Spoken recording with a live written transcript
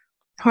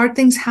hard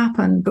things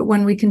happen, but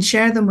when we can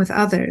share them with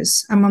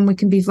others and when we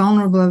can be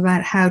vulnerable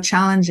about how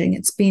challenging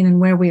it's been and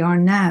where we are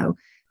now,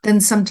 then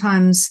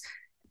sometimes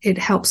it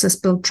helps us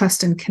build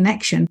trust and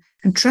connection.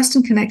 And trust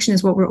and connection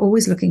is what we're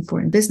always looking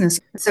for in business.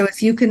 So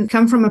if you can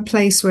come from a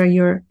place where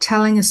you're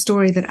telling a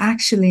story that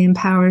actually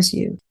empowers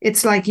you,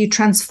 it's like you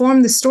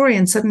transform the story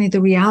and suddenly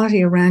the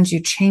reality around you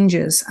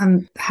changes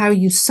and how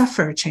you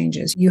suffer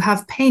changes. You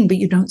have pain, but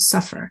you don't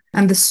suffer.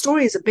 And the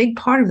story is a big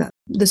part of that.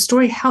 The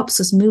story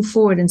helps us move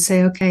forward and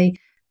say, okay,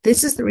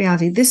 this is the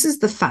reality. This is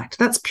the fact.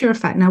 That's pure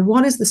fact. Now,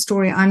 what is the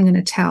story I'm going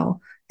to tell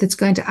that's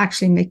going to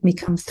actually make me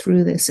come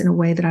through this in a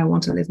way that I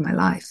want to live my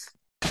life?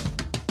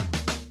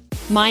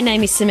 My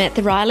name is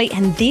Samantha Riley,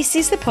 and this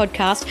is the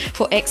podcast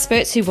for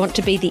experts who want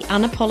to be the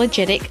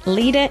unapologetic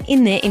leader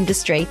in their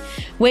industry.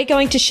 We're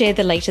going to share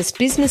the latest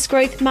business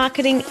growth,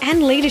 marketing,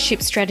 and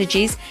leadership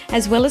strategies,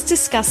 as well as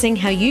discussing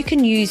how you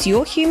can use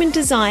your human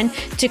design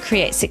to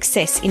create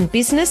success in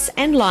business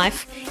and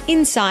life,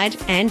 inside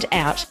and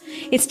out.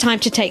 It's time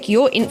to take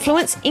your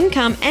influence,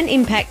 income, and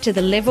impact to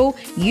the level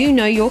you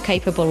know you're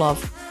capable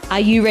of. Are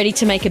you ready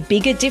to make a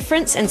bigger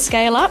difference and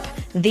scale up?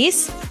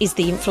 This is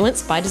the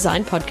Influence by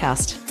Design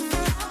podcast.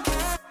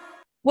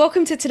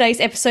 Welcome to today's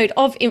episode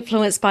of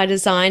Influence by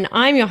Design.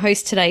 I'm your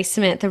host today,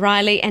 Samantha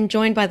Riley, and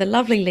joined by the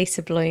lovely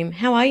Lisa Bloom.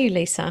 How are you,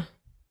 Lisa?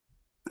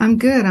 I'm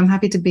good. I'm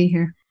happy to be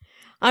here.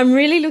 I'm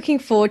really looking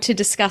forward to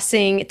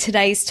discussing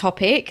today's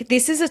topic.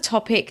 This is a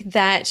topic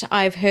that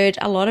I've heard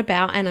a lot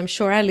about, and I'm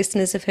sure our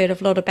listeners have heard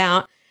a lot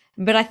about,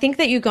 but I think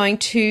that you're going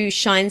to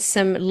shine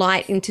some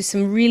light into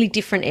some really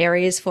different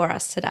areas for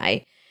us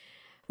today.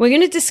 We're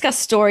going to discuss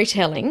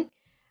storytelling.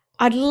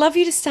 I'd love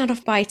you to start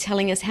off by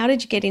telling us, how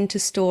did you get into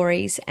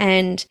stories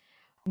and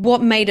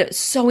what made it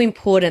so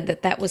important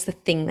that that was the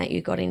thing that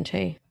you got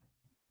into?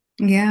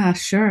 Yeah,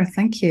 sure.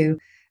 Thank you.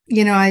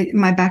 You know,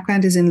 my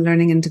background is in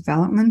learning and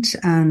development.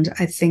 And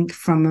I think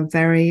from a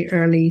very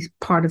early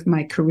part of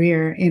my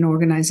career in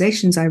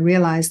organizations, I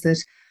realized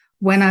that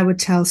when I would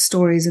tell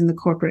stories in the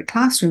corporate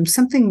classroom,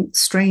 something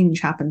strange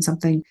happened,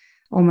 something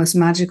almost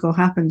magical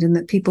happened, in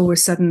that people were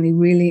suddenly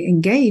really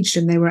engaged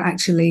and they were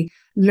actually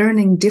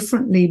learning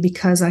differently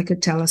because I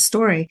could tell a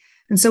story.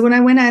 And so when I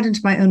went out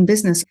into my own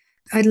business,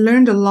 I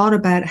learned a lot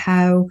about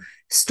how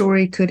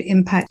story could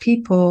impact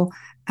people.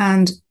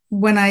 And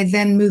when I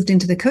then moved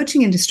into the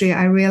coaching industry,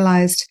 I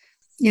realized,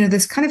 you know,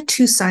 there's kind of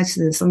two sides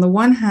to this. On the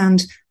one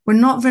hand, we're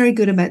not very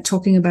good about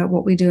talking about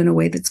what we do in a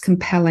way that's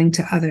compelling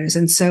to others.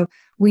 And so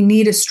we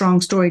need a strong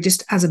story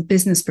just as a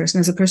business person,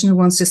 as a person who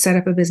wants to set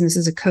up a business,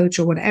 as a coach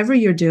or whatever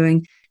you're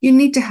doing. You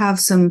need to have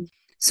some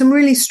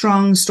really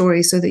strong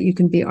stories so that you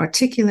can be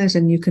articulate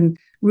and you can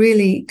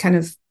really kind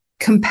of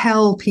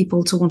compel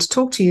people to want to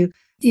talk to you.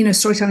 You know,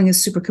 storytelling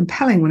is super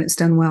compelling when it's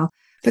done well.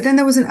 But then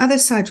there was another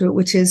side to it,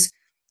 which is,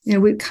 you know,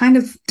 we kind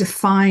of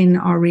define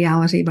our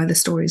reality by the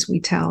stories we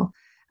tell.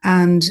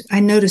 And I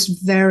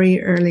noticed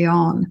very early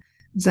on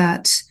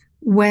that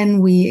when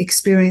we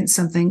experience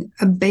something,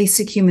 a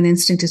basic human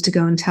instinct is to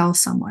go and tell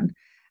someone.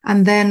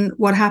 And then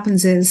what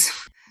happens is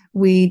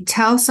we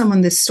tell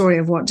someone this story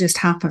of what just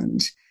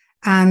happened.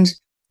 And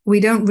we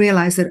don't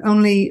realize that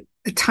only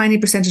a tiny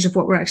percentage of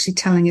what we're actually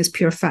telling is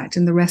pure fact.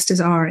 And the rest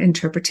is our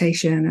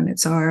interpretation and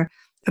it's our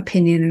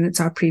opinion and it's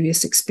our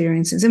previous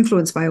experiences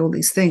influenced by all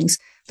these things.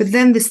 But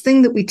then this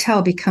thing that we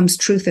tell becomes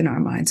truth in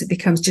our minds. It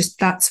becomes just,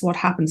 that's what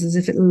happens, as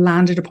if it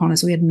landed upon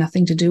us. We had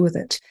nothing to do with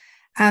it.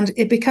 And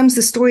it becomes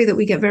the story that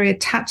we get very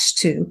attached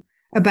to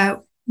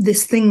about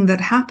this thing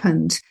that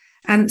happened.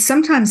 And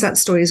sometimes that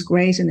story is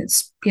great and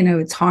it's, you know,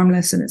 it's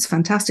harmless and it's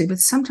fantastic. But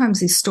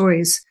sometimes these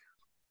stories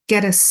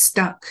get us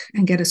stuck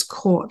and get us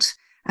caught.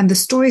 And the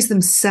stories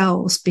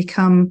themselves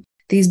become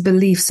these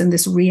beliefs and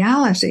this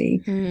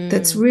reality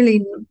that's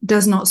really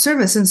does not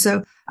serve us. And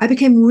so I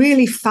became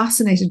really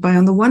fascinated by,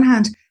 on the one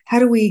hand, how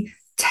do we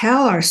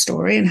tell our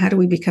story and how do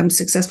we become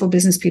successful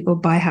business people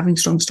by having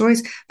strong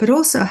stories, but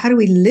also how do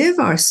we live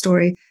our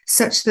story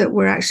such that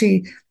we're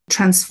actually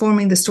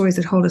transforming the stories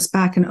that hold us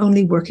back and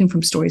only working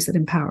from stories that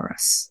empower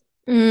us.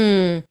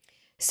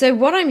 So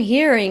what I'm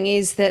hearing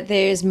is that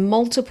there's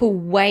multiple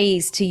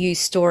ways to use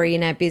story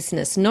in our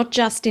business, not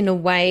just in a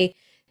way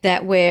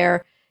that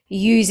we're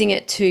using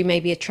it to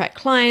maybe attract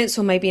clients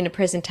or maybe in a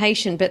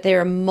presentation, but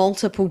there are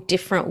multiple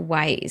different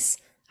ways.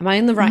 Am I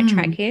on the right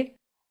track here?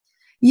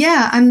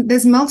 Yeah, and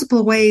there's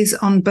multiple ways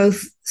on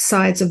both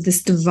sides of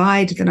this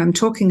divide that I'm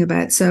talking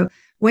about. So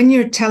when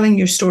you're telling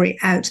your story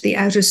out, the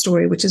outer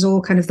story, which is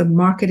all kind of the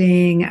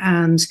marketing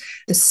and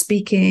the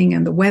speaking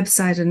and the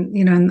website, and,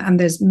 you know, and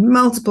there's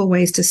multiple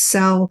ways to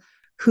sell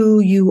who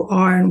you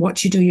are and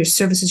what you do, your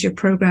services, your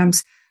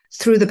programs,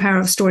 through the power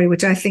of story,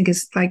 which I think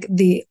is like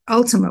the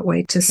ultimate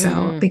way to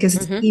sell because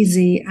it's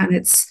easy and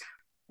it's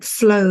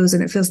flows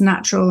and it feels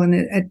natural and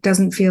it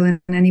doesn't feel in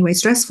any way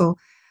stressful.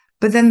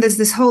 But then there's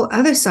this whole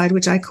other side,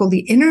 which I call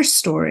the inner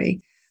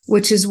story,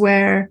 which is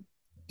where,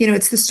 you know,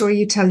 it's the story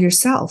you tell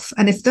yourself.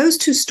 And if those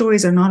two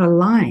stories are not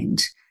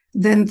aligned,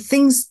 then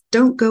things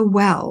don't go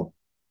well.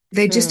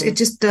 It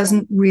just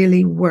doesn't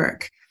really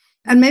work.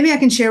 And maybe I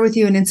can share with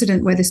you an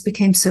incident where this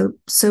became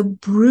so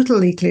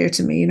brutally clear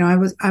to me. I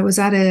was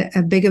at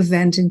a big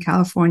event in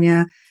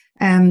California,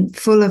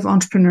 full of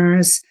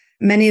entrepreneurs,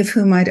 many of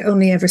whom I'd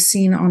only ever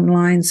seen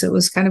online. So it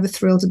was kind of a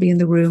thrill to be in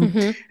the room.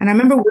 Mm-hmm. And I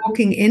remember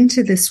walking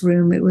into this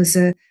room. It was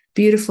a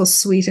beautiful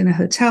suite in a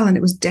hotel, and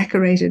it was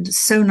decorated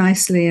so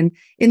nicely. And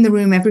in the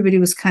room, everybody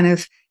was kind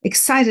of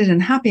excited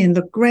and happy and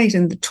looked great.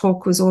 And the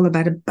talk was all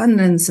about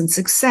abundance and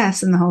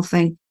success and the whole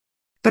thing.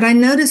 But I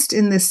noticed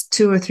in this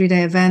 2 or 3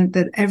 day event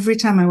that every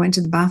time I went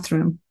to the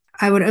bathroom,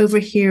 I would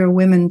overhear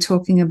women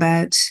talking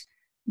about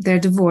their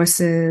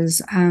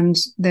divorces and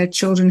their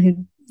children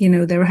who,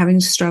 they were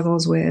having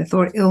struggles with,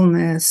 or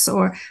illness,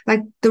 or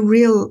like the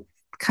real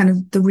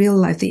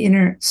life, the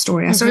inner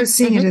story. I started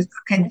seeing it as,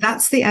 okay,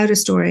 that's the outer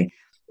story.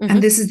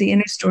 And this is the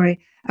inner story.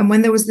 And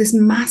when there was this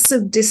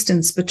massive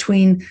distance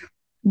between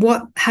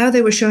how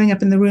they were showing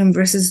up in the room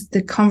versus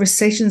the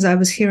conversations I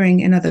was hearing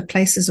in other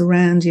places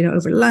around,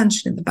 over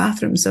lunch, in the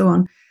bathroom, so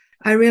on,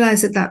 I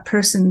realized that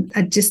person,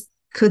 I just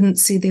couldn't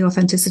see the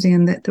authenticity,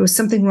 and that there was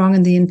something wrong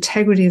in the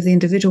integrity of the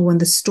individual when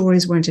the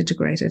stories weren't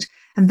integrated.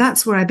 And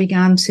that's where I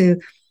began to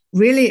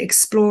really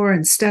explore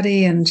and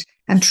study and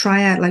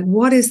try out, like,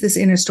 what is this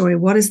inner story?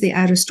 What is the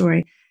outer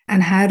story?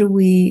 And how do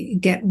we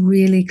get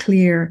really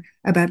clear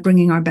about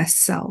bringing our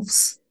best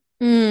selves?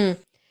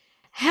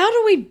 How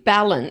do we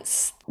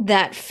balance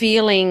that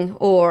feeling,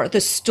 or the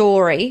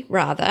story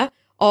rather,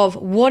 of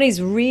what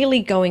is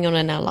really going on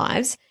in our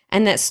lives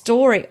and that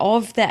story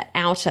of that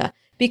outer?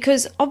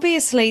 Because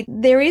obviously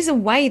there is a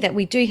way that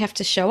we do have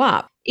to show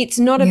up. It's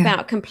not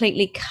about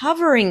completely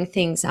covering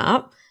things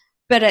up,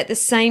 but at the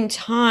same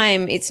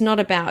time, it's not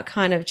about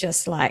kind of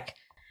just like,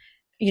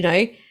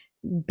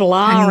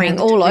 blaring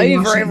all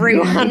over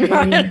everyone.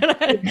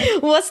 Yeah.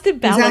 What's the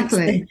balance?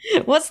 Exactly.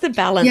 What's the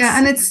balance? Yeah.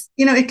 And it's,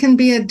 it can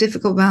be a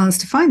difficult balance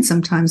to find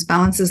sometimes.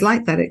 Balance is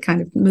like that. It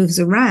kind of moves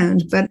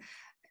around. But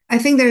I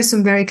think there are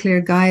some very clear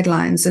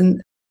guidelines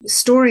and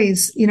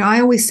stories.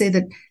 I always say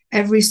that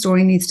every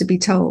story needs to be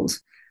told.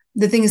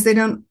 The thing is, they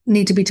don't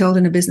need to be told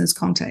in a business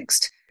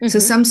context. So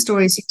some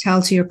stories you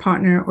tell to your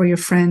partner or your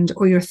friend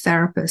or your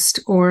therapist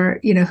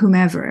or,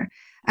 whomever.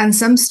 And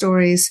some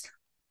stories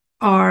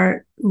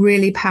are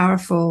really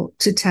powerful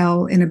to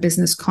tell in a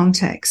business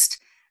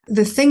context.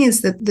 The thing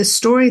is that the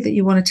story that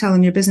you want to tell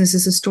in your business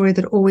is a story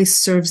that always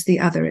serves the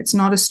other. It's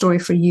not a story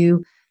for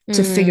you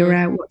to figure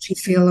out what you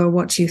feel or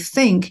what you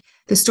think.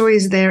 The story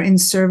is there in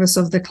service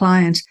of the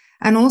client.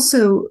 And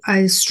also,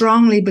 I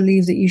strongly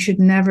believe that you should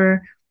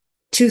never,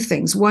 two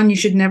things. One, you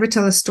should never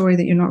tell a story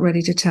that you're not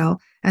ready to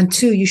tell. And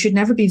two, you should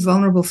never be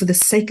vulnerable for the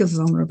sake of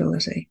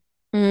vulnerability.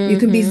 You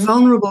can be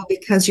vulnerable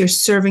because you're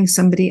serving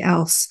somebody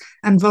else.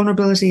 And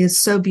vulnerability is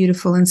so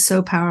beautiful and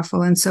so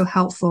powerful and so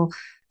helpful,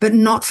 but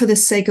not for the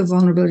sake of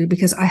vulnerability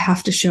because I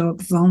have to show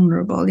up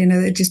vulnerable.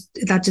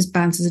 That just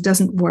bounces. It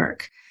doesn't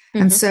work.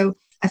 And so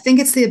I think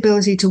it's the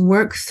ability to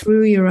work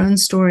through your own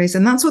stories.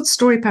 And that's what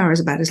story power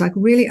is about, is like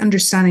really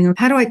understanding of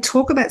how do I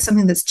talk about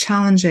something that's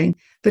challenging,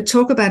 but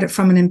talk about it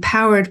from an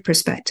empowered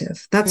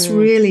perspective. That's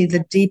really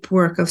the deep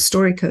work of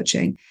story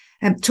coaching,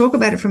 and talk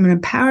about it from an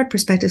empowered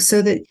perspective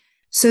so that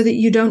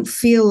you don't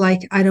feel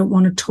like I don't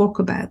want to talk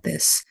about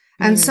this.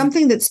 And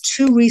something that's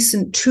too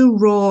recent, too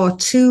raw,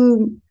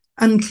 too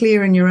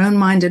unclear in your own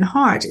mind and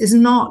heart is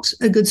not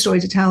a good story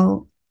to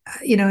tell,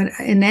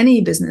 in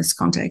any business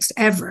context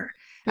ever.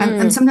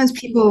 And sometimes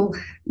people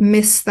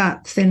miss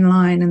that thin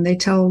line and they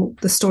tell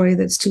the story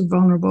that's too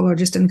vulnerable or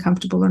just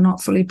uncomfortable or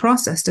not fully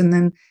processed. And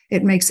then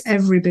it makes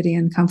everybody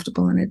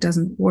uncomfortable and it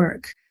doesn't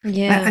work.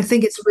 Yeah. I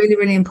think it's really,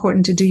 really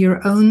important to do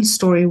your own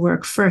story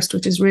work first,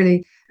 which is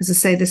really, as I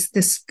say,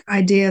 this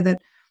idea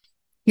that,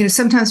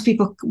 sometimes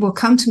people will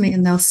come to me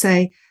and they'll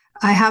say,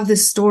 I have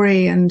this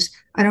story and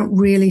I don't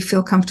really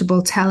feel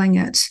comfortable telling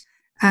it.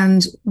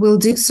 And we'll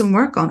do some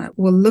work on it.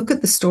 We'll look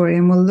at the story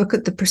and we'll look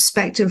at the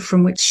perspective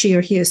from which she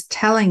or he is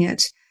telling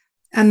it.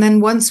 And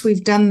then once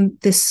we've done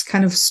this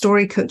kind of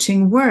story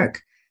coaching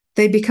work,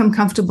 they become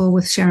comfortable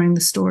with sharing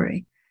the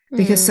story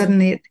because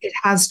suddenly it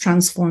has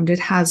transformed. It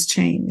has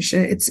changed.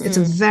 It's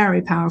a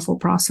very powerful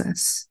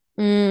process.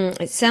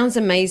 It sounds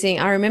amazing.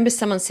 I remember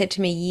someone said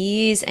to me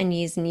years and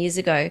years and years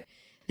ago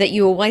that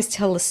you always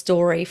tell the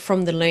story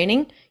from the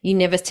learning. You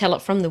never tell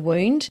it from the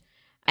wound.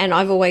 And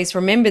I've always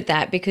remembered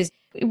that because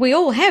we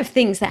all have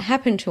things that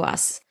happen to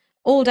us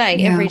all day,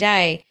 every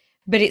day,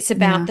 but it's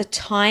about the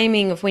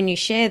timing of when you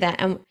share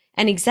that.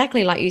 And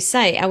exactly like you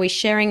say, are we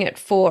sharing it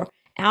for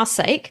our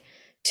sake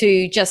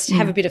to just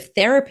have a bit of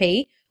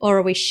therapy, or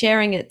are we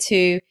sharing it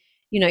to,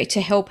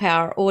 to help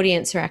our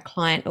audience or our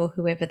client or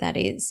whoever that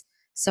is?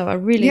 So I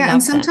really love that.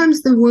 And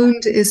sometimes the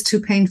wound is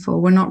too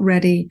painful. We're not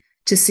ready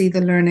to see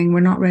the learning. We're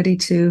not ready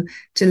to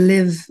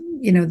live,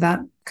 that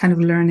kind of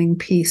learning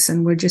piece.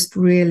 And we're just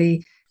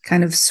really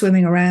kind of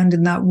swimming around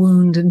in that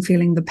wound and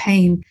feeling the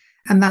pain.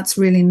 And that's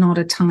really not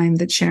a time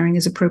that sharing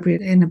is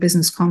appropriate in a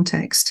business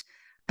context.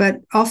 But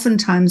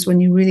oftentimes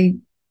when you really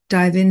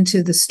dive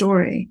into the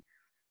story,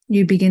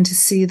 you begin to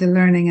see the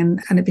learning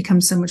and it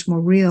becomes so much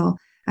more real.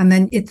 And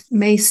then it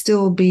may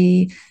still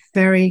be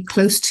very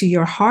close to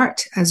your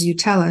heart as you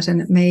tell it,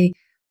 and it may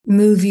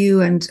move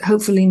you and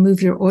hopefully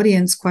move your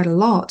audience quite a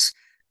lot,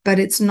 but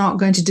it's not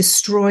going to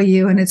destroy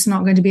you, and it's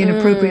not going to be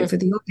inappropriate for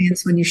the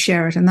audience when you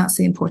share it. And that's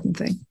the important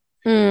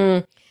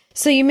thing.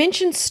 So you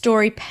mentioned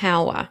story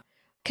power.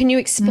 Can you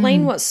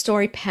explain what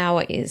story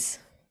power is?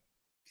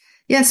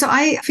 Yeah, so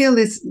I feel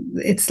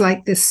it's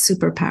like this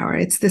superpower.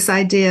 It's this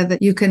idea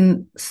that you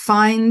can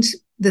find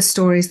the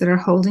stories that are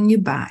holding you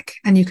back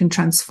and you can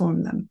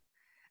transform them.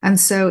 And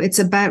so it's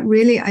about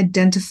really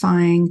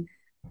identifying,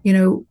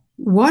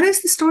 what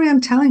is the story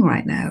I'm telling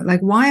right now? Like,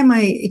 why am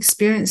I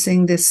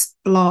experiencing this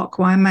block?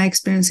 Why am I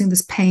experiencing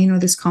this pain or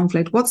this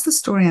conflict? What's the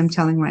story I'm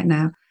telling right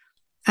now?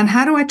 And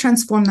how do I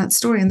transform that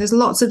story? And there's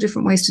lots of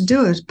different ways to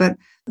do it. But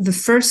the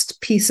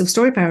first piece of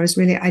story power is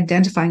really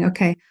identifying,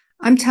 okay,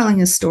 I'm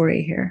telling a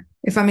story here.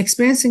 If I'm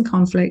experiencing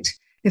conflict,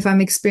 if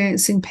I'm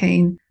experiencing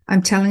pain,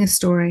 I'm telling a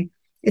story.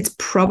 It's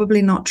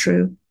probably not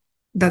true.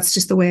 That's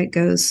just the way it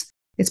goes.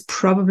 It's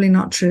probably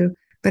not true.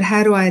 But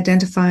how do I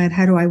identify it?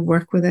 How do I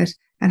work with it?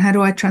 And how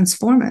do I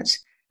transform it?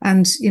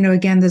 And,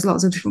 again, there's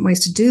lots of different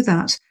ways to do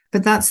that.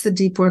 But that's the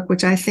deep work,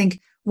 which I think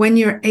when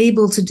you're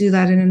able to do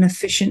that in an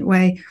efficient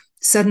way,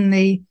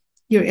 suddenly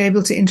you're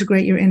able to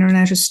integrate your inner and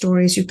outer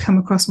stories. You come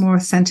across more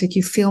authentic.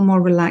 You feel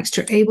more relaxed.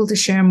 You're able to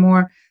share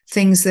more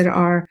things that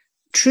are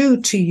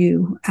true to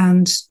you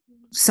and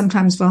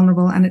sometimes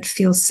vulnerable, and it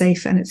feels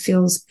safe and it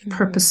feels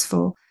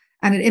purposeful,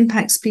 and it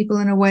impacts people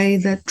in a way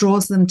that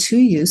draws them to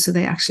you, so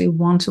they actually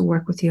want to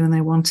work with you and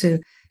they want to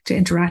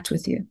interact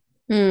with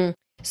you.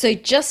 So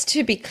just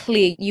to be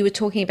clear, you were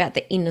talking about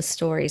the inner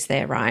stories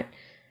there, right?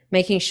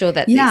 Making sure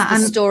that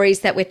it's the stories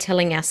that we're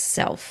telling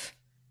ourselves.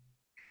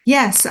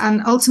 Yes,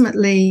 and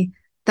ultimately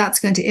that's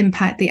going to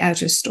impact the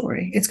outer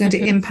story. It's going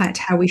to impact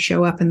how we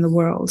show up in the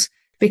world,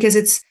 because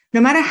it's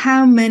no matter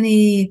how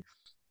many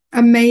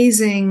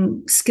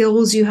amazing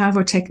skills you have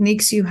or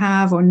techniques you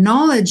have or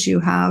knowledge you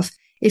have,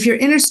 if your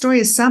inner story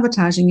is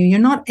sabotaging you, you're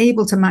not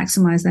able to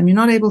maximize them. You're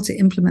not able to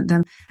implement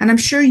them. And I'm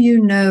sure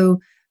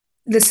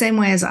the same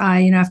way as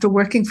I, after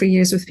working for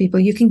years with people,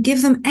 you can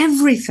give them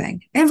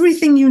everything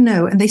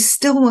and they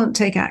still won't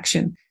take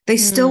action. They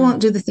still won't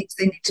do the things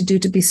they need to do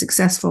to be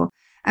successful.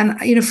 And,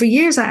 for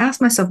years I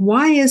asked myself,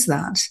 why is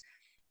that?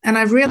 And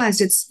I've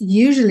realized it's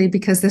usually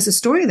because there's a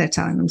story they're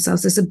telling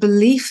themselves. There's a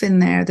belief in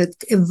there that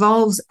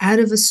evolves out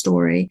of a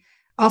story.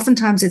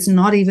 Oftentimes it's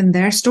not even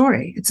their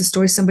story. It's a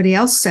story somebody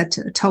else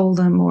told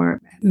them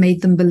or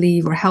made them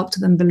believe or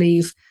helped them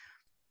believe.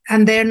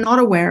 And they're not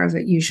aware of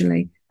it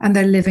usually. And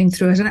they're living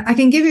through it. And I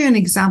can give you an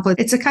example.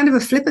 It's a kind of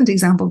a flippant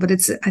example, but I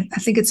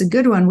think it's a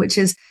good one, which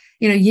is,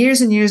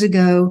 years and years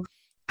ago,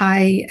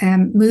 I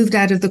moved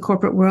out of the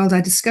corporate world.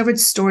 I discovered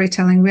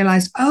storytelling,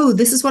 realized,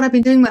 this is what I've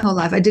been doing my whole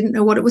life. I didn't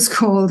know what it was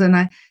called. And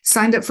I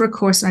signed up for a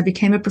course and I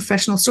became a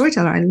professional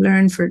storyteller. I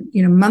learned for,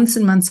 months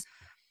and months.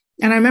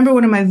 And I remember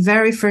one of my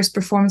very first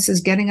performances,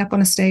 getting up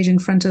on a stage in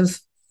front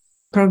of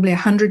probably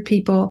 100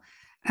 people,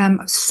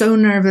 so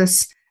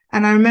nervous.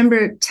 And I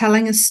remember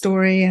telling a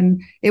story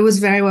and it was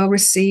very well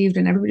received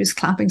and everybody was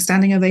clapping,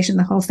 standing ovation,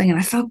 the whole thing. And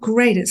I felt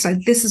great. It's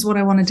like, this is what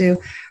I want to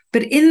do.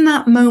 But in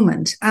that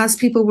moment, as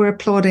people were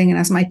applauding and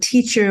as my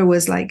teacher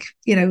was like,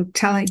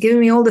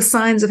 giving me all the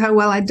signs of how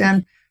well I'd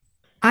done,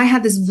 I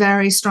had this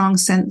very strong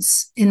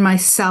sense in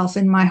myself,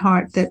 in my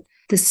heart, that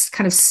this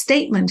kind of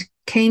statement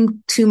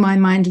came to my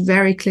mind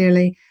very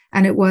clearly.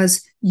 And it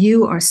was,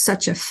 you are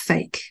such a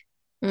fake.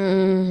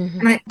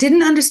 And I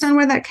didn't understand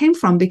where that came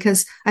from,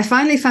 because I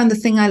finally found the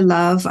thing I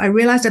love. I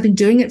realized I've been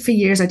doing it for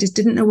years. I just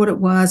didn't know what it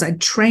was. I'd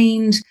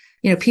trained,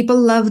 people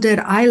loved it.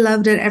 I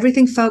loved it.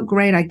 Everything felt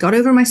great. I got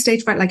over my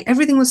stage fright. Like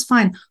everything was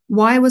fine.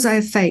 Why was I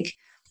a fake?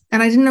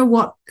 And I didn't know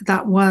what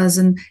that was.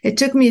 And it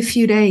took me a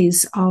few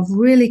days of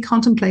really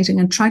contemplating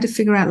and trying to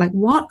figure out, like,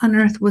 what on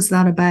earth was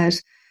that about?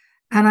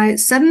 And I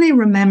suddenly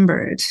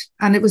remembered,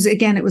 and it was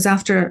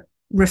after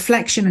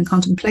reflection and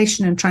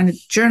contemplation and trying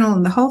to journal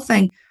and the whole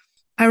thing.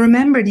 I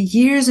remembered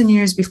years and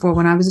years before,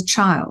 when I was a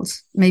child,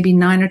 maybe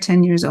 9 or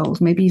 10 years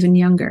old, maybe even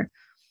younger.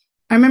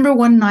 I remember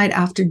one night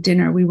after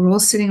dinner, we were all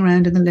sitting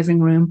around in the living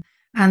room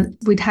and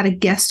we'd had a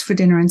guest for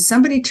dinner, and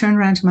somebody turned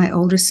around to my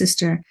older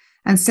sister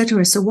and said to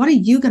her, "So what are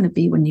you going to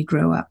be when you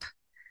grow up?"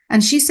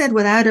 And she said,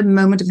 without a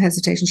moment of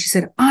hesitation, she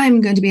said,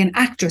 "I'm going to be an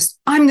actress.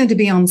 I'm going to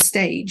be on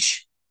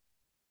stage."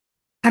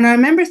 And I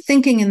remember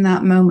thinking in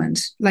that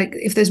moment, like,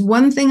 if there's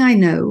one thing I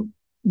know,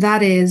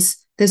 that is,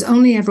 there's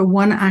only ever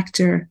one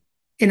actor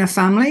in a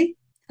family,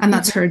 and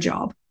that's her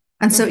job.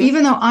 And so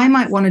even though I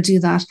might want to do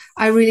that,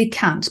 I really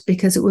can't,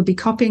 because it would be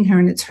copying her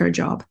and it's her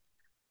job.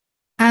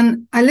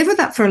 And I lived with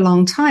that for a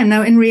long time.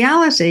 Now, in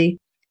reality,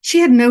 she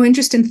had no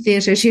interest in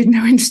theater. She had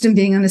no interest in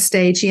being on the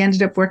stage. She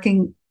ended up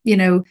working,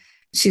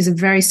 she's a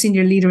very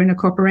senior leader in a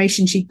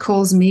corporation. She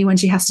calls me when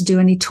she has to do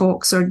any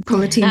talks or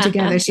pull a team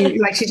together. She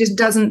just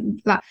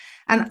doesn't.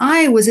 And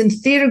I was in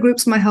theater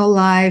groups my whole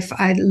life.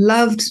 I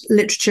loved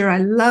literature. I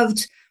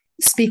loved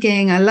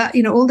speaking. I love,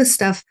 all this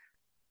stuff.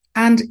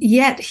 And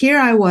yet here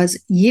I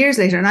was years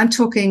later, and I'm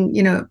talking,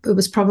 it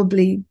was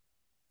probably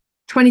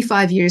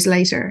 25 years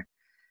later,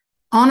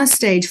 on a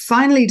stage,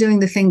 finally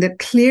doing the thing that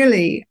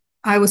clearly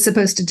I was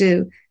supposed to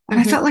do. And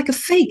I felt like a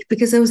fake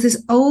because there was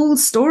this old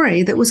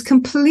story that was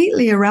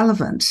completely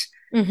irrelevant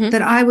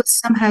that I was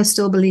somehow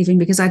still believing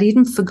because I'd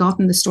even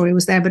forgotten the story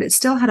was there, but it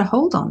still had a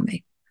hold on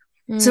me.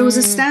 So it was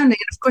astounding.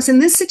 And of course, in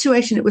this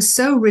situation, it was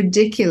so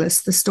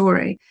ridiculous, the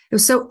story. It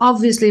was so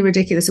obviously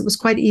ridiculous. It was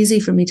quite easy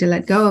for me to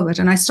let go of it.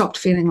 And I stopped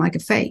feeling like a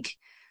fake.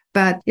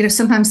 But,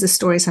 sometimes the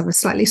stories have a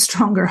slightly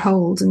stronger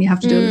hold and you have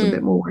to do a little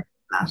bit more work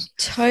on that.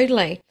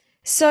 Totally.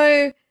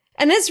 So,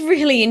 and that's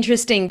really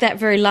interesting, that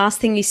very last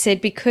thing you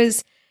said,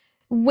 because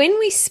when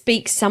we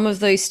speak some of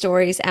those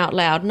stories out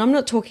loud, and I'm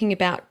not talking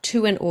about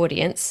to an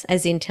audience,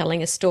 as in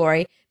telling a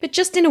story, but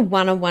just in a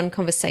one-on-one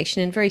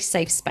conversation in a very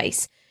safe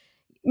space,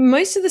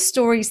 most of the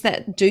stories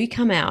that do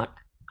come out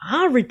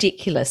are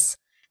ridiculous.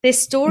 They're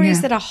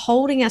stories that are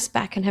holding us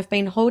back and have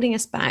been holding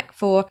us back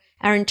for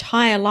our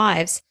entire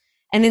lives.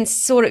 And then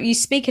sort of you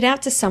speak it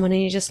out to someone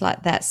and you're just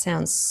like, that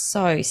sounds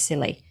so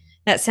silly.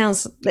 That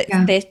sounds,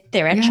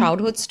 they're our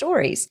childhood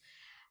stories.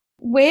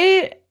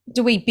 Where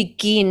do we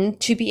begin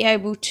to be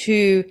able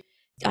to,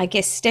 I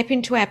guess, step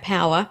into our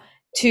power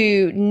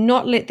to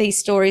not let these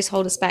stories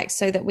hold us back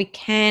so that we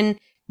can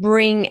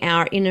bring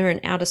our inner and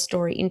outer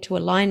story into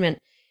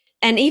alignment?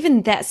 And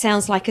even that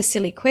sounds like a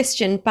silly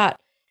question, but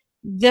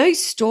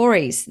those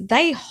stories,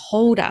 they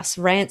hold us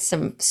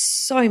ransom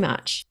so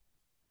much.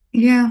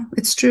 Yeah,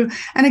 it's true.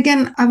 And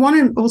again, I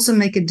want to also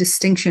make a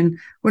distinction.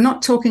 We're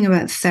not talking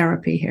about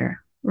therapy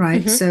here,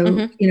 right?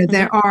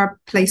 There are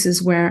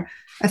places where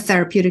a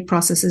therapeutic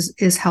process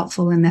is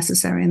helpful and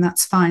necessary, and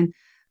that's fine.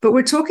 But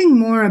we're talking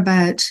more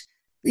about,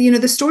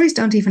 the stories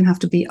don't even have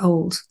to be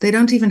old. They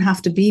don't even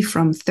have to be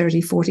from 30,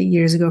 40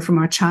 years ago from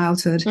our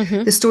childhood.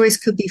 The stories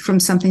could be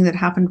from something that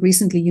happened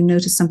recently. You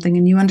notice something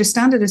and you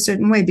understand it a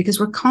certain way because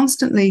we're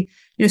constantly,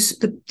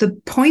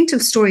 the point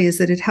of story is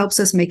that it helps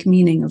us make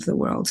meaning of the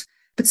world.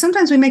 But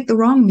sometimes we make the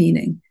wrong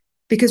meaning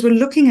because we're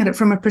looking at it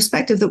from a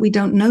perspective that we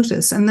don't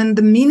notice. And then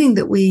the meaning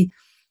that we,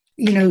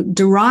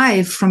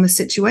 derive from a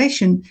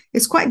situation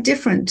is quite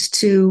different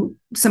to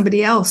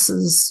somebody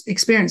else's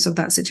experience of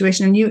that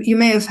situation. And you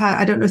may have had,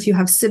 I don't know if you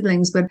have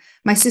siblings, but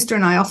my sister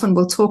and I often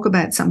will talk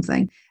about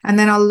something and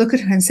then I'll look at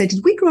her and say,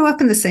 did we grow up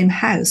in the same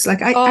house?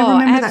 Like I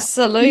remember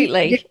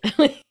absolutely.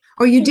 That.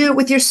 Or you do it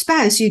with your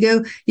spouse. You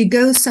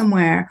go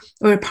somewhere,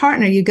 or a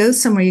partner, you go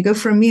somewhere, you go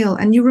for a meal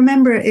and you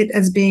remember it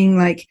as being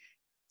like,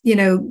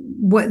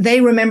 what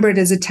they remembered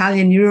as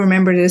Italian, you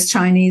remembered it as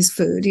Chinese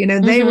food.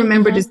 They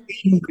remembered as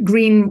being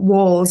green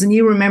walls and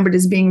you remembered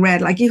as being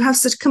red. Like you have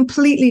such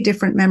completely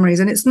different memories.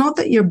 And it's not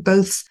that you're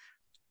both,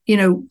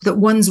 that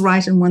one's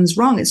right and one's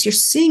wrong. It's you're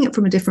seeing it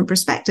from a different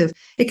perspective.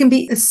 It can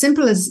be as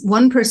simple as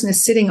one person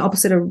is sitting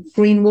opposite a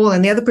green wall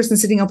and the other person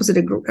sitting opposite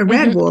a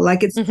red wall.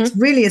 Like it's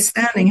really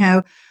astounding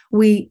how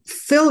we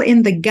fill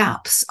in the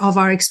gaps of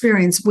our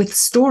experience with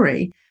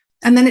story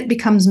and then it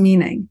becomes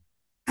meaning.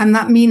 And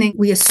that meaning,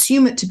 we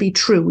assume it to be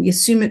true. We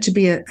assume it to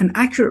be an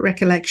accurate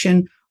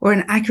recollection or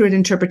an accurate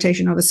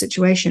interpretation of a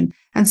situation.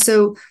 And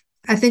so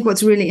I think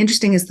what's really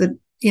interesting is that,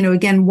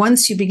 again,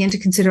 once you begin to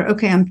consider,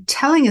 okay, I'm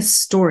telling a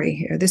story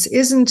here. This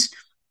isn't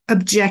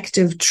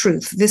objective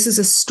truth. This is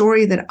a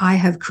story that I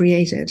have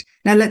created.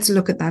 Now let's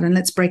look at that and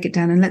let's break it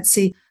down and let's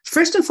see,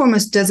 first and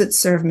foremost, does it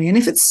serve me? And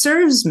if it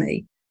serves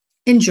me,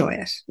 enjoy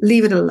it,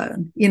 leave it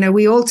alone.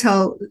 We all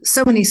tell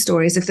so many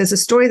stories. If there's a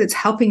story that's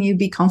helping you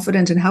be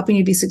confident and helping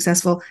you be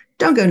successful,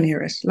 don't go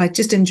near it. Like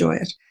just enjoy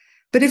it.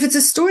 But if it's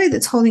a story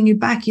that's holding you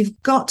back, you've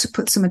got to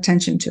put some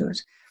attention to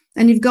it.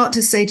 And you've got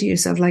to say to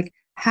yourself, like,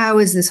 how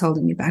is this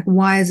holding me back?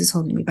 Why is this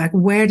holding me back?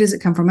 Where does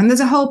it come from? And there's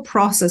a whole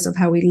process of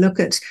how we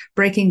look at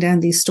breaking down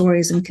these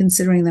stories and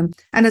considering them.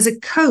 And as a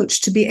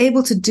coach, to be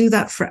able to do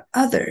that for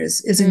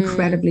others is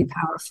incredibly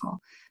powerful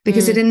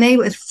because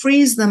it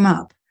frees them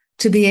up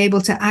to be able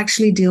to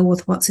actually deal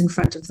with what's in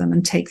front of them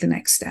and take the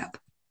next step.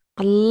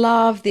 I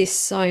love this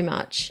so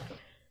much.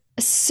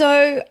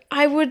 So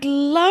I would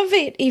love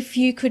it if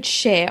you could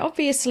share,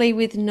 obviously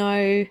with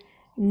no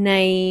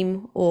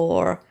name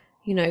or,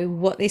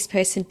 what this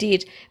person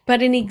did,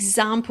 but an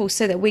example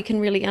so that we can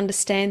really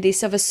understand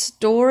this of a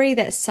story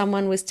that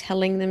someone was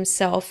telling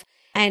themselves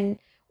and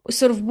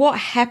sort of what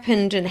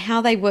happened and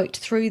how they worked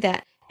through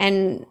that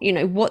and,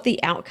 what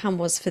the outcome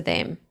was for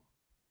them.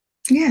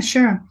 Yeah,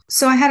 sure.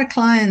 So I had a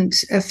client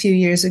a few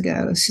years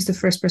ago. She's the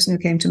first person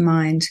who came to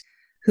mind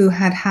who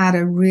had had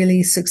a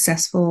really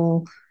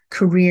successful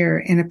career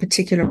in a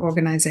particular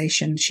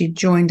organization. She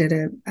joined at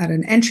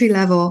an entry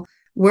level,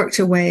 worked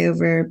her way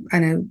over,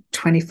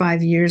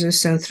 25 years or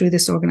so through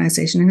this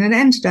organization, and it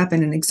ended up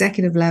in an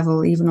executive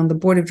level, even on the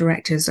board of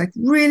directors, like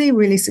really,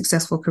 really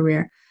successful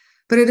career.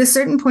 But at a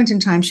certain point in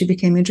time, she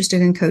became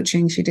interested in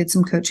coaching. She did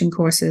some coaching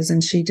courses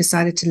and she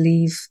decided to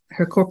leave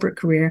her corporate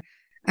career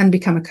and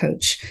become a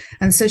coach.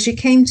 And so she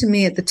came to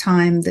me at the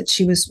time that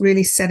she was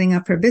really setting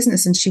up her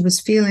business and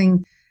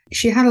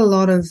she had a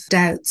lot of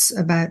doubts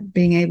about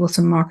being able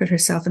to market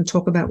herself and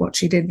talk about what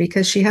she did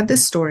because she had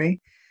this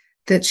story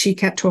that she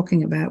kept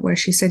talking about where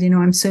she said,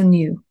 I'm so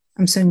new.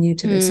 I'm so new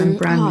to this. I'm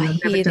brand new.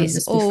 I've never done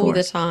this before. All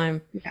the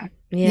time.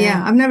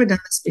 Yeah. I've never done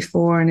this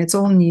before and it's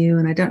all new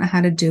and I don't know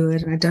how to do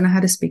it and I don't know how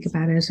to speak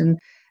about it.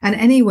 And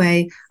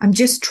anyway, I'm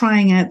just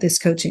trying out this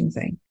coaching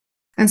thing.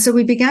 And so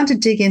we began to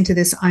dig into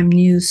this I'm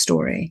new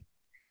story.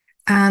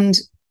 And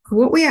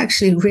what we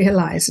actually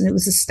realized, and it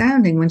was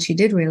astounding when she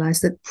did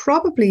realize, that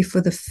probably for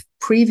the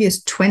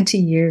previous 20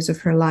 years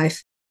of her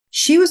life,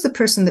 she was the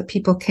person that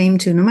people came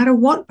to, no matter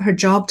what her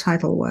job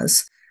title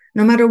was,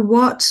 no matter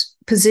what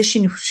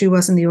position she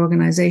was in the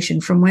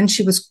organization, from when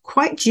she was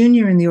quite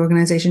junior in the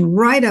organization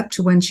right up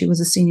to when she was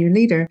a senior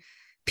leader,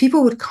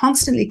 people would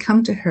constantly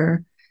come to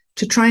her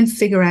to try and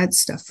figure out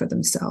stuff for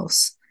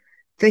themselves.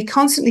 They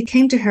constantly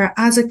came to her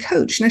as a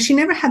coach. Now, she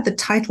never had the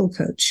title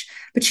coach,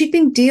 but she'd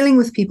been dealing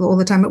with people all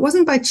the time. It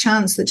wasn't by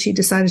chance that she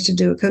decided to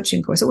do a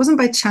coaching course. It wasn't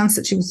by chance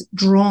that she was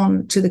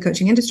drawn to the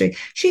coaching industry.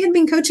 She had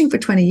been coaching for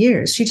 20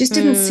 years. She just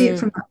didn't see it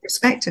from that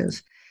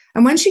perspective.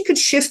 And when she could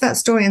shift that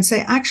story and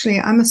say, actually,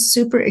 I'm a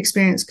super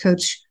experienced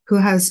coach who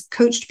has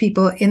coached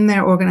people in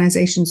their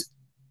organizations,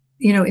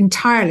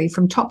 entirely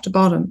from top to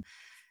bottom,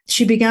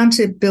 she began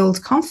to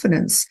build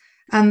confidence.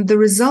 And the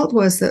result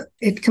was that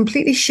it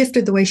completely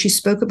shifted the way she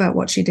spoke about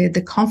what she did,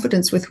 the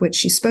confidence with which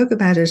she spoke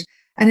about it.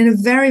 And in a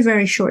very,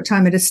 very short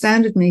time, it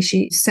astounded me.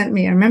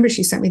 I remember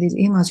she sent me these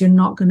emails, you're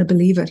not going to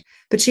believe it.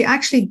 But she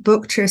actually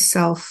booked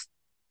herself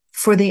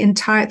for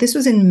this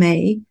was in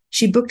May.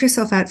 She booked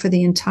herself out for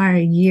the entire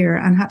year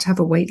and had to have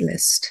a wait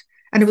list.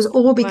 And it was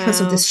all because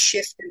of this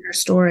shift in her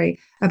story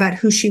about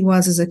who she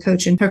was as a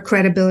coach and her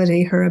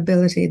credibility, her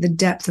ability, the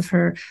depth of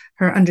her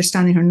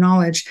understanding, her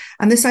knowledge.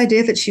 And this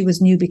idea that she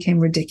was new became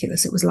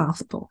ridiculous. It was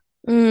laughable.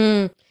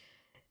 I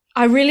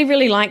really,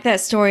 really like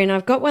that story. And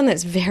I've got one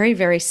that's very,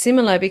 very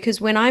similar,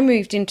 because when I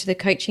moved into the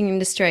coaching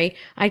industry,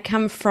 I'd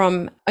come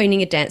from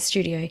owning a dance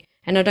studio.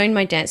 And I'd owned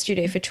my dance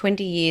studio for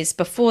 20 years.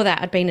 Before that,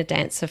 I'd been a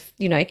dancer,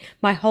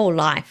 my whole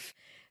life,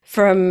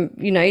 from,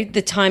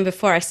 the time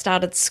before I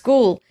started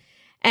school.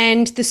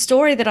 And the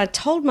story that I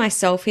told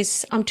myself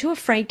is I'm too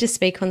afraid to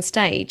speak on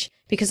stage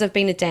because I've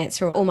been a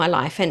dancer all my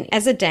life. And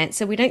as a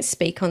dancer, we don't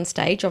speak on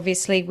stage.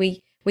 Obviously,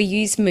 we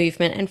use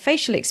movement and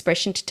facial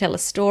expression to tell a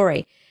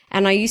story.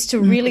 And I used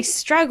to really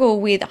struggle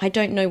with, I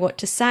don't know what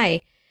to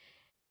say.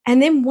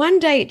 And then one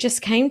day it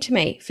just came to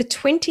me. For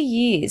 20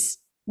 years,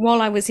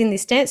 while I was in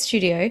this dance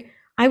studio,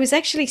 I was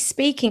actually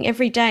speaking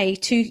every day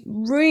to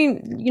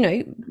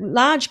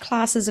large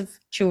classes of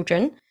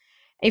children.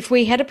 If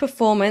we had a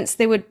performance,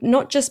 there would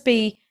not just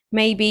be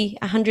maybe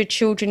 100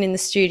 children in the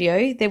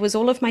studio. There was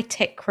all of my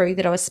tech crew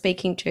that I was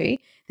speaking to.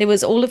 There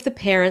was all of the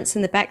parents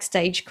and the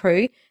backstage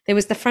crew. There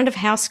was the front of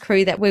house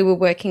crew that we were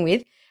working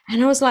with.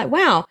 And I was like,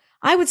 wow,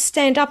 I would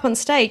stand up on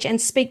stage and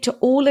speak to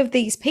all of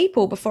these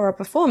people before a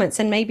performance.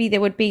 And maybe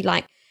there would be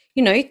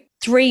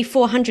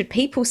 300-400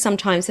 people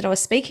sometimes that I was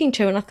speaking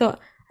to. And I thought,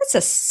 that's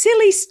a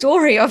silly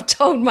story I've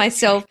told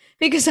myself,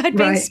 because I'd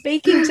been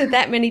speaking to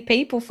that many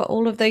people for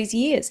all of those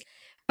years.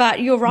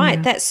 But you're right.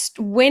 Yeah. That's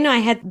when I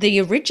had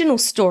the original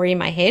story in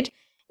my head.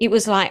 It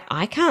was like,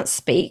 I can't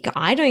speak.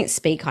 I don't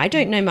speak. I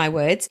don't know my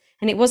words.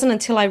 And it wasn't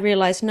until I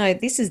realized, no,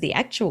 this is the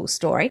actual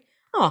story.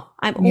 Oh,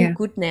 I'm all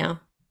good now.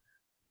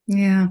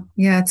 Yeah.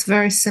 Yeah. It's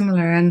very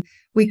similar. And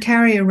we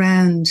carry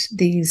around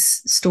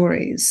these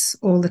stories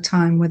all the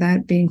time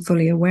without being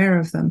fully aware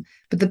of them.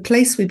 But the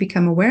place we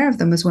become aware of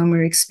them is when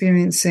we're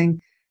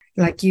experiencing,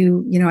 like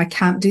I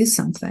can't do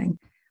something,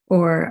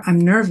 or I'm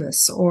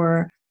nervous,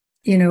 or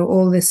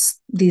all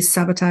these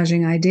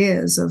sabotaging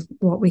ideas of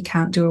what we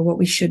can't do or what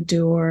we should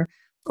do, or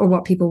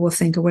what people will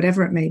think, or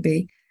whatever it may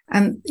be.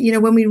 And,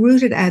 when we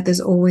root it out, there's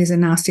always a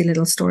nasty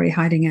little story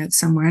hiding out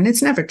somewhere, and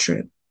it's never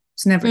true.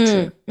 It's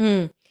never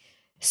true.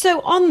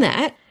 So on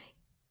that,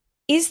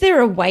 is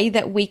there a way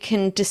that we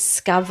can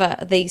discover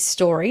these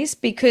stories?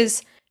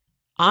 Because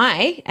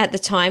I, at the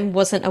time,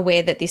 wasn't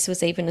aware that this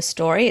was even a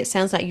story. It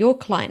sounds like your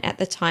client at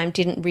the time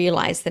didn't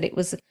realize that it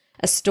was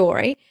a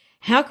story.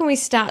 How can we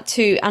start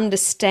to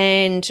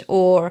understand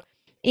or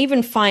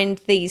even find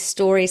these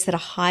stories that are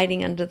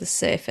hiding under the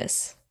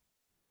surface?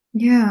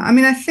 Yeah, I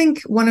mean, I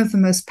think one of the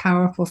most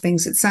powerful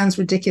things, it sounds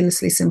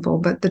ridiculously simple,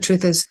 but the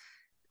truth is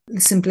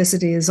the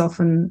simplicity is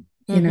often,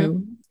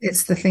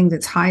 it's the thing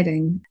that's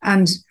hiding.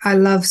 And I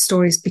love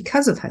stories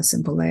because of how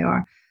simple they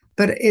are.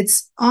 But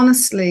it's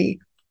honestly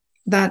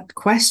that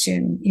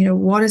question,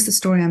 what is the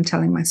story I'm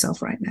telling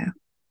myself right now?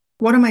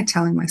 What am I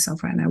telling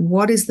myself right now?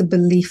 What is the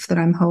belief that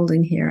I'm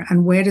holding here?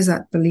 And where does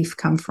that belief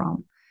come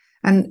from?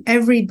 And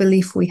every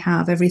belief we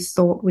have, every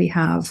thought we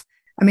have,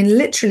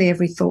 literally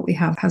every thought we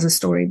have has a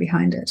story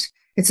behind it.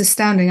 It's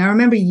astounding. I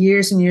remember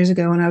years and years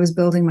ago when I was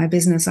building my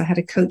business, I had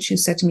a coach who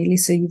said to me,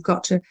 Lisa, you've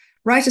got to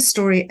write a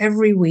story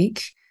every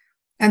week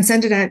and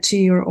send it out to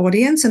your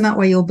audience. And that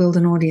way you'll build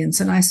an audience.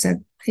 And I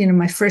said,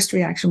 my first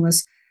reaction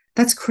was,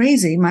 that's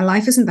crazy. My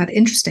life isn't that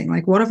interesting.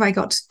 Like, what have I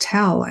got to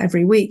tell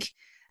every week?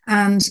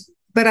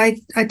 But I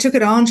took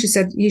it on. She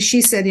said,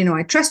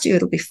 I trust you.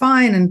 It'll be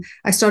fine. And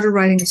I started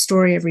writing a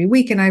story every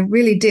week. And I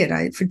really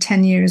did. For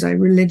 10 years, I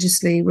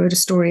religiously wrote a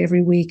story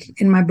every week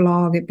in my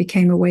blog. It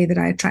became a way that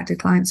I attracted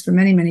clients for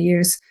many, many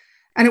years.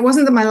 And it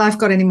wasn't that my life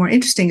got any more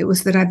interesting. It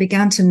was that I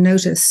began to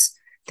notice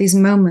these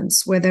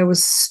moments where there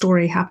was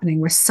story happening,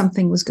 where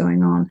something was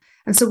going on.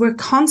 And so we're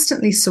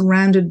constantly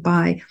surrounded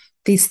by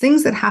these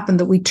things that happen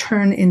that we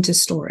turn into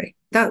story,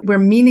 that we're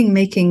meaning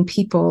making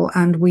people,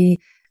 and we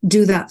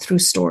do that through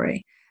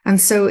story. And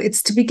so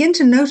it's to begin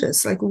to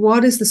notice, like,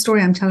 what is the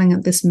story I'm telling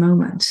at this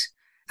moment?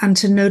 And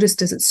to notice,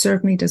 does it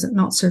serve me? Does it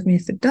not serve me?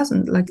 If it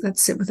doesn't, like,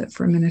 let's sit with it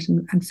for a minute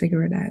and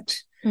figure it out.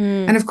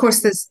 And of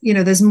course,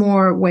 there's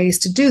more ways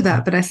to do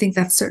that, but I think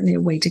that's certainly a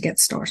way to get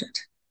started.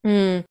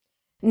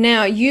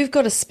 Now, you've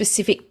got a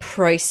specific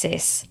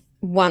process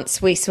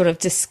once we sort of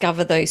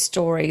discover those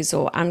stories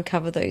or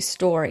uncover those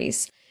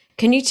stories.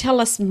 Can you tell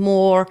us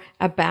more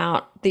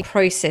about the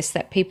process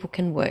that people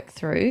can work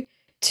through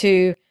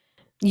to,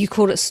 you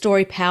called it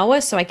story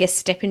power, so I guess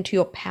step into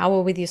your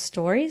power with your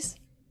stories?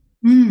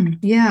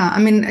 Yeah.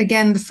 I mean,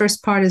 again, the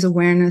first part is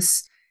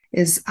awareness,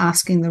 is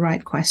asking the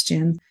right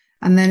question.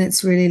 And then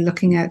it's really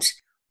looking at,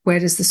 where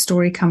does the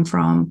story come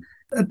from?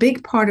 A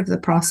big part of the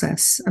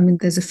process, I mean,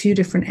 there's a few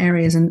different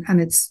areas, and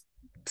it's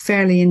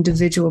fairly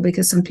individual,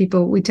 because some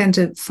people, we tend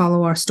to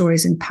follow our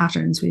stories in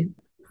patterns.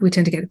 We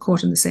tend to get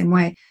caught in the same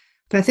way.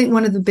 But I think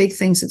one of the big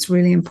things that's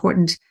really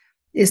important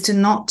is to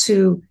not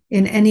to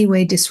in any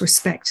way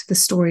disrespect the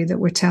story that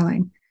we're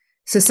telling.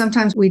 So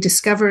sometimes we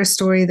discover a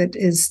story that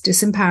is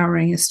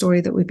disempowering, a story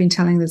that we've been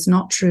telling that's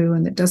not true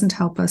and that doesn't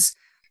help us.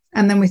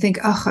 And then we think,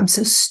 oh, I'm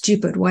so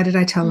stupid. Why did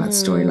I tell that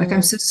story? Like,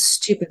 I'm so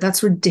stupid.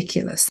 That's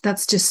ridiculous.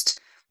 That's just,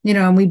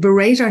 and we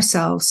berate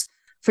ourselves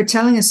for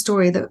telling a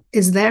story that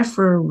is there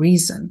for a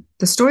reason.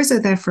 The stories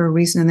are there for a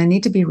reason, and they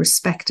need to be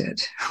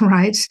respected,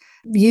 right?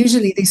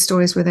 Usually these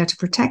stories were there to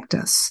protect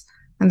us,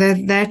 and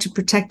they're there to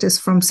protect us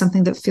from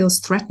something that feels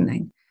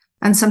threatening.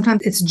 And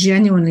sometimes it's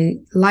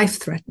genuinely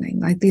life-threatening.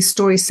 Like, these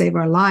stories save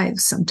our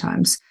lives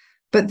sometimes,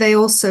 but they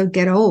also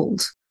get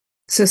old.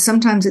 So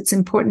sometimes it's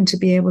important to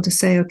be able to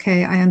say,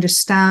 okay, I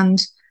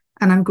understand,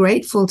 and I'm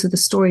grateful to the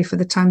story for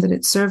the time that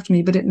it served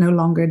me, but it no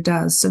longer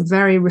does. So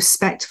very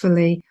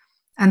respectfully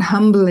and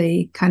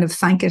humbly kind of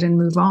thank it and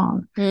move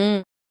on,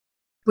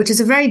 which is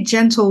a very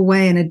gentle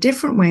way. In a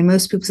different way,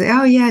 most people say,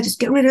 oh yeah, just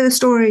get rid of the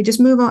story, just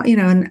move on,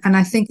 and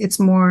I think it's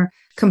more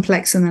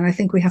complex than that. I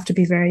think we have to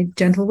be very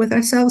gentle with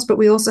ourselves, but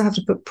we also have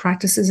to put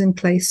practices in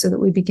place so that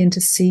we begin to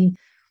see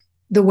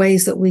the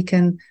ways that we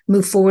can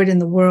move forward in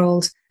the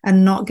world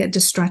and not get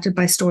distracted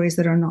by stories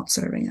that are not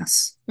serving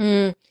us.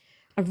 I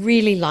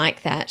really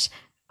like that.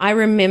 I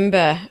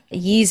remember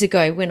years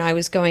ago when I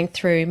was going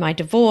through my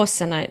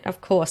divorce, and of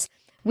course,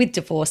 with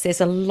divorce,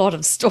 there's a lot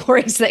of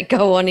stories that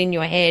go on in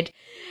your head.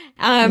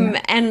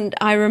 And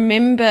I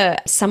remember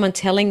someone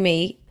telling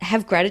me,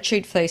 have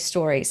gratitude for those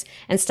stories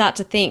and start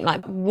to think,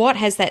 like, what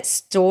has that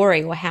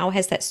story, or how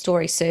has that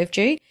story served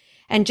you?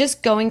 And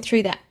just going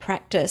through that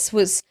practice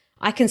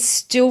I can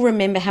still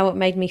remember how it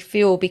made me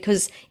feel,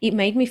 because it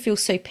made me feel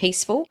so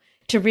peaceful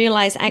to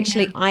realize,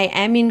 actually, I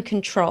am in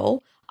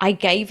control. I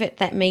gave it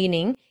that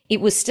meaning. It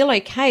was still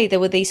okay. There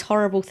were these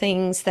horrible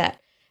things that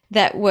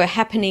were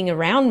happening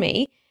around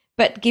me,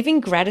 but giving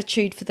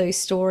gratitude for those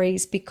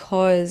stories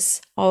because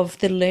of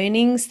the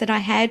learnings that I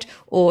had,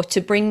 or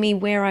to bring me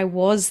where I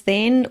was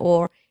then,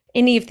 or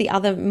any of the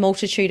other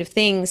multitude of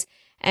things.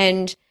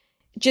 And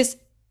just,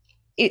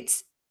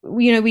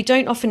 we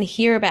don't often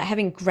hear about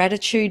having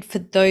gratitude for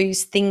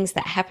those things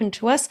that happen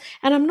to us.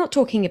 And I'm not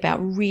talking about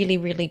really,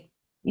 really,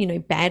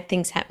 bad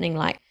things happening,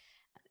 like,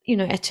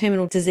 a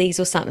terminal disease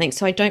or something.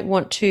 So I don't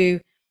want to,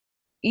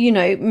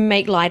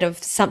 make light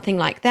of something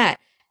like that.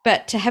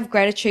 But to have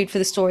gratitude for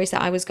the stories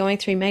that I was going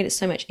through made it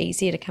so much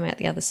easier to come out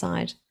the other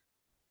side.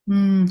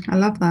 I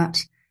love that.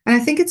 And I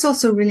think it's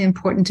also really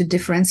important to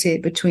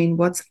differentiate between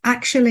what's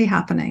actually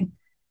happening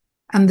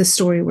and the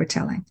story we're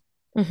telling.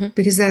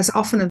 Because there's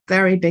often a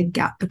very big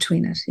gap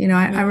between it.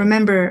 I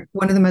remember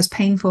one of the most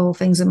painful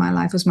things in my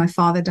life was my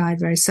father died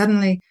very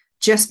suddenly,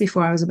 just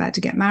before I was about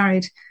to get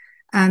married.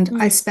 And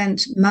I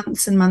spent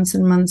months and months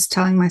and months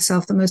telling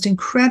myself the most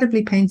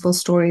incredibly painful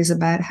stories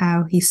about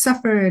how he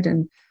suffered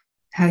and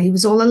how he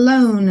was all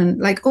alone, and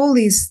like all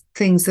these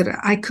things that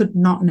I could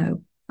not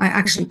know. I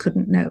actually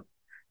couldn't know.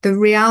 The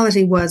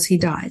reality was he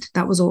died.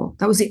 That was all.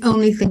 That was the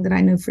only thing that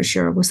I knew for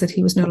sure, was that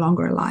he was no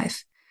longer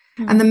alive.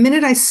 And the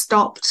minute I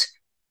stopped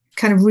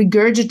kind of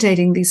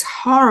regurgitating these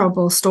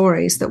horrible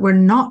stories that were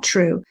not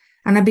true,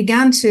 and I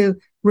began to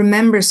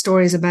remember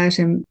stories about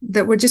him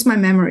that were just my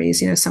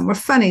memories, some were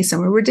funny,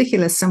 some were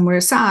ridiculous, some were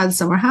sad,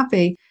 some were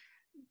happy,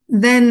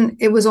 then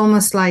it was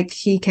almost like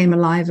he came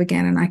alive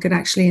again, and I could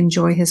actually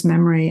enjoy his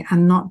memory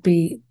and not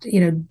be,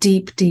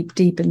 deep, deep,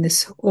 deep in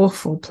this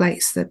awful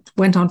place that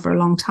went on for a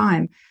long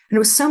time. And it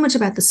was so much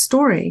about the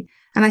story.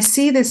 And I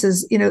see this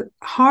as,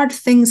 hard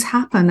things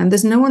happen, and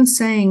there's no one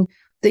saying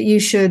that you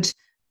should,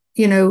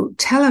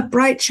 tell a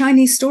bright,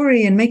 shiny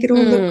story and make it all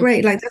look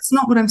great. Like, that's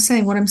not what I'm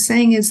saying. What I'm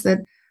saying is that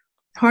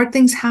hard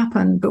things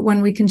happen, but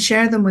when we can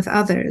share them with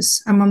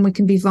others, and when we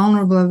can be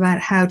vulnerable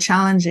about how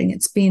challenging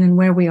it's been and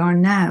where we are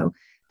now,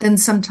 then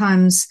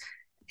sometimes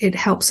it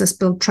helps us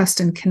build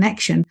trust and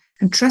connection.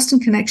 And trust and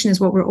connection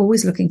is what we're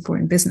always looking for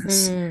in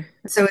business.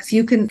 So if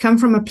you can come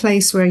from a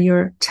place where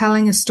you're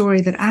telling a story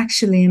that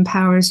actually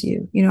empowers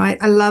you,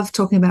 I love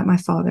talking about my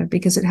father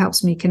because it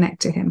helps me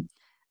connect to him.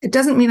 it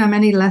doesn't mean I'm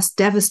any less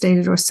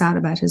devastated or sad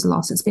about his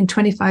loss. It's been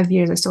 25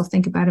 years. I still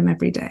think about him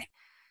every day.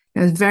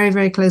 I was very,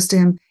 very close to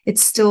him.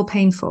 It's still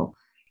painful,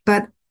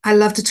 but I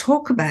love to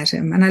talk about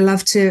him, and I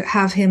love to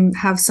have him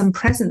have some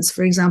presence,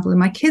 for example, in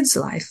my kids'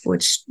 life,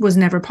 which was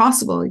never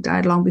possible. He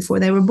died long before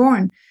they were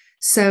born.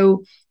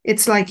 So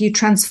it's like you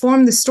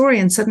transform the story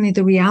and suddenly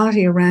the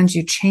reality around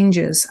you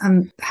changes,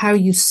 and how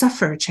you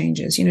suffer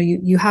changes.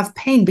 You have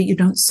pain, but you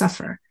don't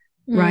suffer.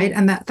 Right.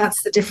 And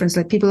that's the difference.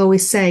 Like people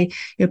always say,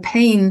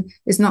 pain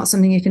is not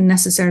something you can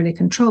necessarily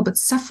control, but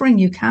suffering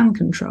you can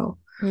control.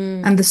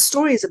 And the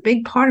story is a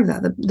big part of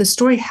that. The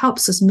story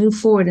helps us move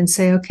forward and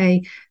say,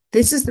 okay,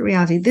 this is the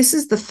reality. This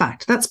is the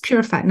fact. That's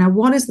pure fact. Now,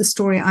 what is the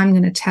story I'm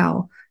going to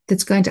tell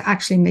that's going to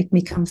actually make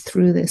me come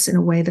through this in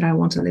a way that I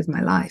want to live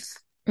my life?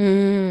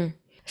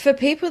 For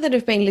people that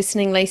have been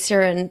listening,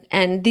 Lisa,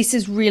 and this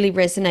is really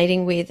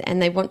resonating with,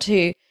 and they want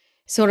to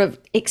sort of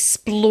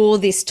explore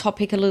this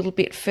topic a little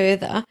bit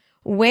further,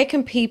 where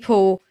can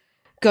people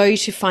go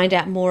to find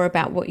out more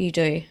about what you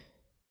do?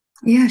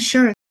 Yeah,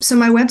 sure. So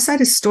my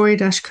website is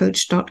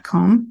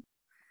story-coach.com.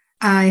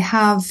 I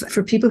have,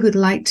 for people who'd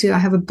like to, I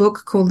have a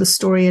book called The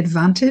Story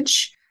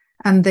Advantage,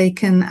 and they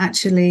can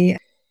actually,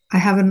 I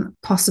have a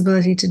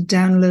possibility to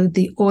download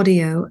the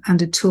audio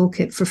and a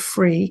toolkit for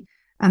free.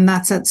 And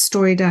that's at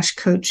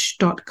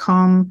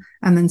story-coach.com,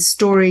 and then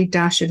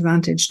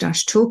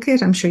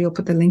story-advantage-toolkit. I'm sure you'll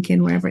put the link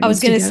in wherever it is. I was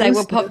going to say,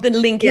 we'll pop the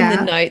link in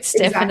the notes,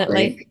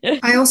 definitely.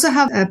 I also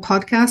have a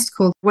podcast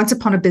called Once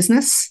Upon a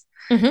Business,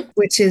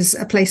 which is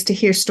a place to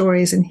hear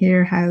stories and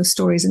hear how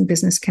stories and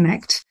business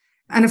connect.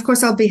 And of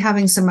course, I'll be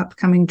having some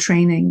upcoming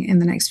training in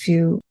the next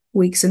few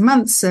weeks and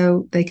months,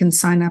 so they can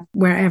sign up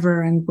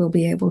wherever, and we'll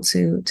be able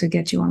to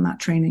get you on that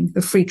training,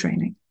 the free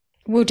training.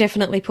 We'll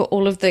definitely put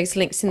all of those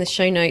links in the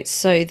show notes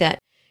so that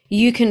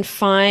you can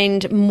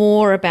find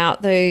more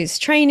about those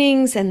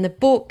trainings and the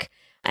book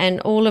and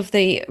all of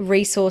the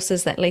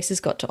resources that Lisa's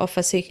got to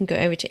offer. So you can go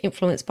over to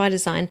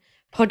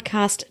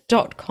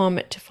influencebydesignpodcast.com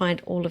to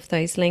find all of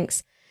those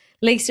links.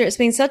 Lisa, it's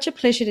been such a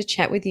pleasure to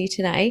chat with you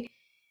today.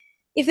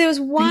 If there was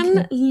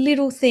one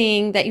little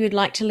thing that you would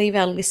like to leave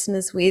our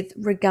listeners with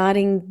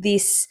regarding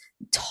this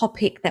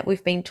topic that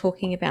we've been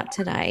talking about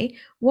today,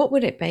 what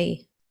would it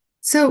be?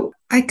 So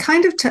I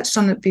kind of touched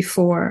on it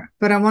before,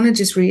 but I want to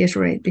just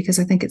reiterate because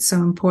I think it's so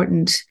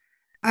important.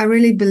 I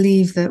really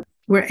believe that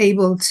we're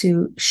able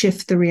to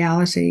shift the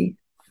reality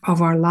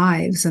of our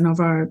lives and of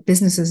our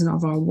businesses and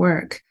of our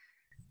work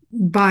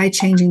by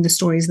changing the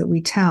stories that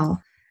we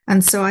tell.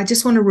 And so I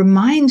just want to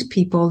remind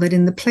people that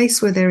in the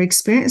place where they're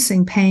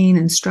experiencing pain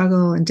and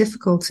struggle and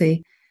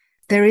difficulty,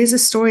 there is a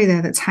story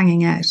there that's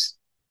hanging out,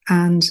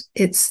 and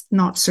it's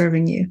not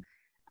serving you.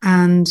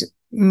 And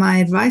my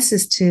advice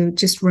is to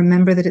just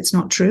remember that it's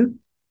not true.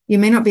 You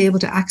may not be able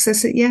to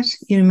access it yet.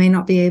 You may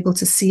not be able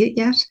to see it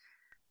yet,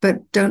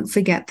 but don't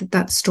forget that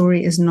that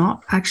story is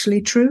not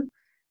actually true,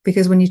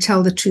 because when you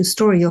tell the true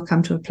story, you'll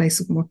come to a place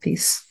of more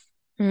peace.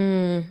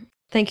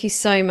 Thank you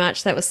so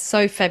much. That was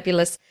so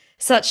fabulous.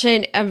 Such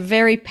a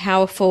very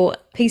powerful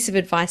piece of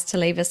advice to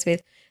leave us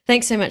with.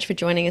 Thanks so much for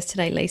joining us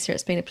today, Lisa.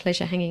 It's been a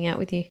pleasure hanging out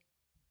with you.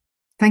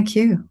 Thank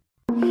you.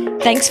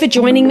 Thanks for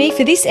joining me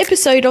for this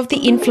episode of the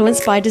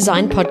Influence by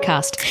Design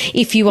podcast.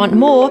 If you want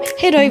more,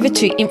 head over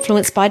to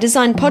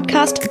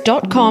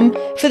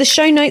influencebydesignpodcast.com for the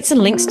show notes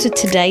and links to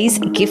today's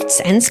gifts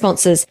and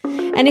sponsors.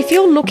 And if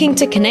you're looking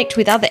to connect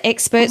with other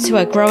experts who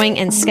are growing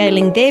and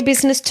scaling their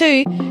business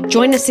too,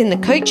 join us in the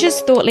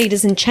Coaches, Thought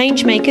Leaders and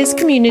Changemakers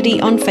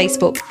community on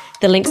Facebook.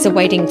 The links are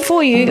waiting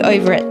for you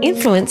over at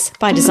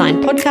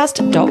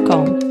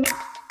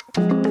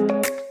influencebydesignpodcast.com.